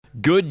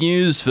Good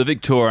news for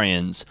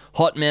Victorians.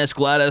 Hot mess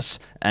Gladys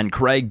and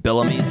Craig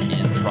Bellamy's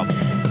in trouble.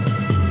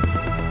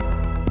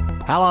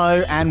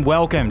 Hello and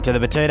welcome to the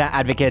Batuta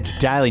Advocate's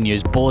Daily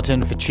News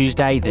Bulletin for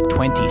Tuesday, the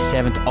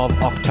 27th of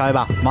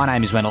October. My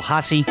name is Wendell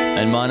Hussey.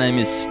 And my name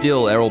is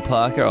still Errol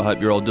Parker. I hope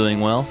you're all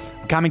doing well.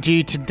 Coming to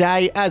you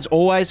today, as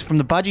always, from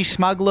the Budgy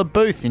Smuggler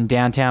Booth in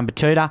downtown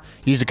Batuta.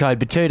 Use the code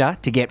Batuta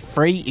to get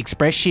free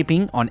express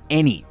shipping on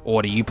any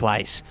order you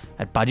place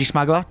at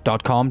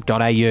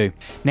budgysmuggler.com.au.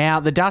 Now,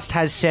 the dust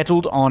has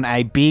settled on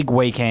a big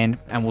weekend,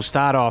 and we'll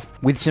start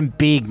off with some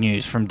big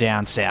news from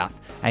down south.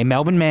 A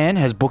Melbourne man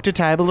has booked a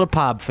table at a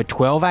pub for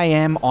 12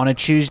 a.m. on a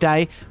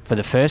Tuesday for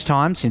the first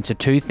time since the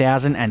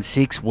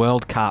 2006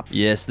 World Cup.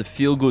 Yes, the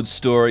feel-good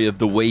story of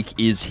the week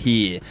is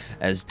here,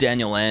 as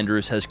Daniel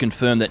Andrews has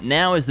confirmed that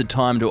now is the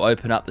time to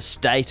open up the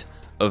state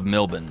of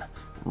Melbourne.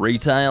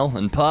 Retail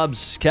and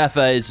pubs,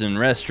 cafes and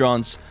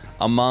restaurants,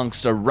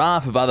 amongst a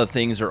raft of other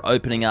things, are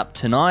opening up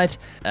tonight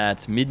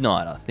at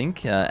midnight, I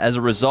think. As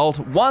a result,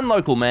 one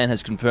local man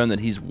has confirmed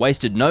that he's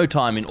wasted no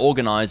time in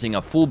organising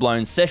a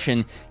full-blown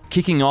session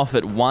kicking off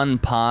at 1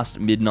 past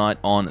midnight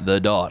on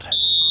the dot.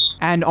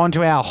 And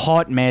onto our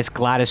hot mess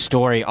Gladys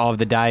story of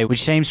the day,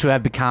 which seems to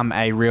have become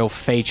a real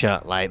feature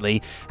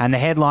lately. And the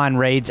headline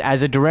reads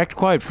as a direct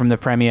quote from the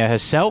Premier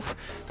herself.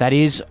 That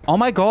is, "Oh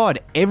my God,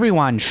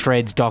 everyone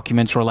shreds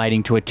documents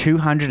relating to a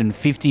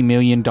 $250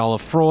 million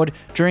fraud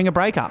during a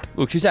breakup."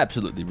 Look, she's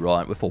absolutely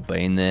right. We've all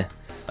been there.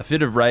 A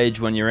fit of rage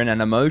when you're in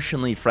an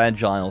emotionally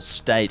fragile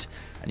state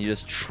and you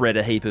just shred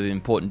a heap of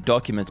important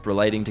documents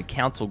relating to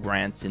council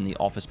grants in the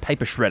office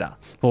paper shredder.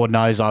 Lord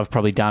knows I've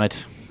probably done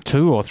it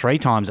 2 or 3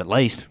 times at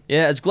least.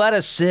 Yeah, as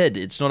Gladys said,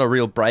 it's not a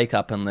real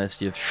breakup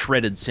unless you've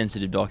shredded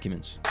sensitive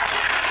documents.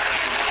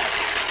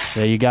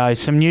 There you go.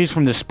 Some news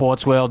from the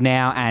sports world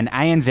now, and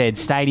ANZ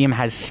Stadium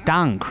has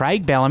stung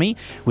Craig Bellamy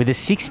with a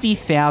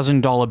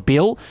 $60,000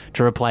 bill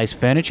to replace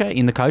furniture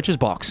in the coach's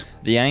box.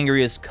 The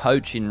angriest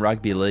coach in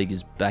rugby league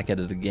is back at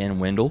it again,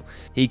 Wendell.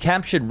 He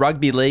captured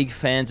rugby league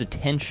fans'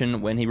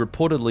 attention when he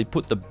reportedly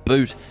put the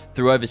boot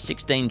through over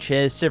 16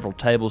 chairs, several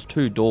tables,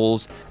 2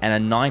 doors, and a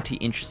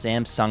 90-inch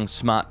Samsung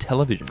smart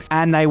television.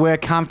 And they were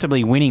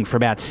comfortably winning for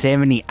about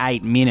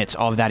 78 minutes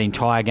of that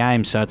entire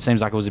game, so it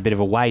seems like it was a bit of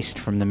a waste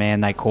from the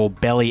man they call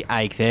Belly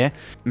Ache there.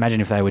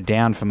 Imagine if they were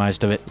down for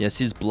most of it. Yes,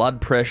 his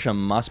blood pressure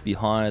must be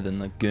higher than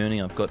the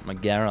gurney I've got in my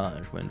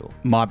garage, Wendell.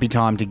 Might be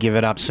time to give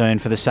it up soon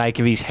for the sake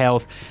of his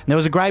health. And there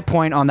was a great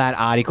point on that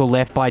article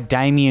left by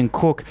Damien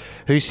Cook,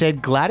 who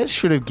said Gladys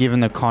should have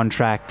given the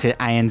contract to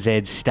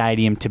ANZ's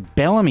stadium to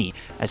Bellamy,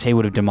 as he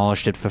would have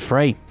demolished it for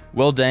free.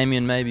 Well,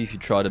 Damien, maybe if you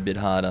tried a bit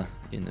harder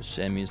in the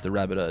semis, the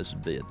Rabbitohs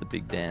would be at the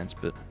big dance,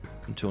 but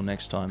until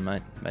next time,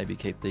 mate, maybe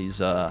keep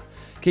these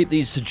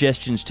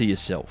suggestions to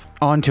yourself.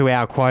 On to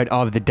our quote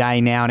of the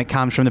day now, and it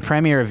comes from the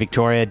Premier of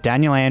Victoria,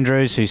 Daniel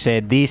Andrews, who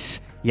said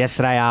this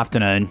yesterday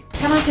afternoon.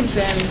 Can I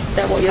confirm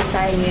that what you're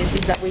saying is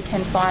that we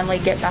can finally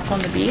get back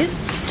on the beers?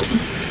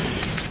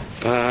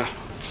 I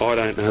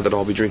don't know that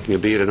I'll be drinking a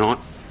beer tonight.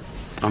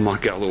 I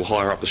might go a little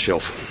higher up the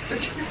shelf.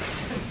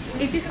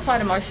 Is this quite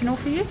emotional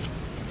for you?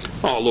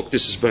 Oh, look,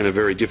 this has been a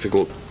very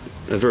difficult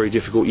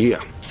year.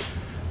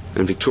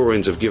 And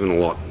Victorians have given a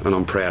lot, and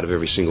I'm proud of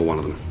every single one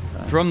of them.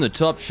 From the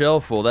top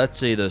shelf, well,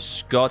 that's either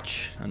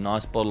scotch, a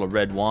nice bottle of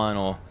red wine,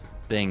 or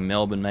being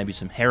Melbourne, maybe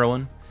some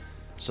heroin.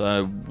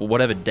 So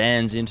whatever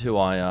Dan's into,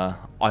 I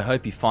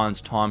hope he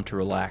finds time to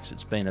relax.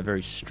 It's been a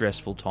very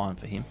stressful time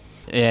for him.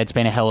 Yeah, it's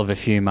been a hell of a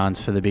few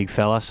months for the big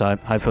fella, so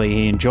hopefully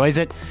he enjoys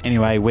it.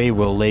 Anyway, we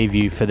will leave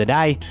you for the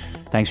day.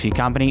 Thanks for your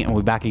company, and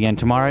we'll be back again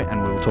tomorrow,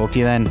 and we'll talk to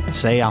you then.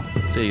 See ya.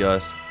 See you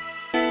guys.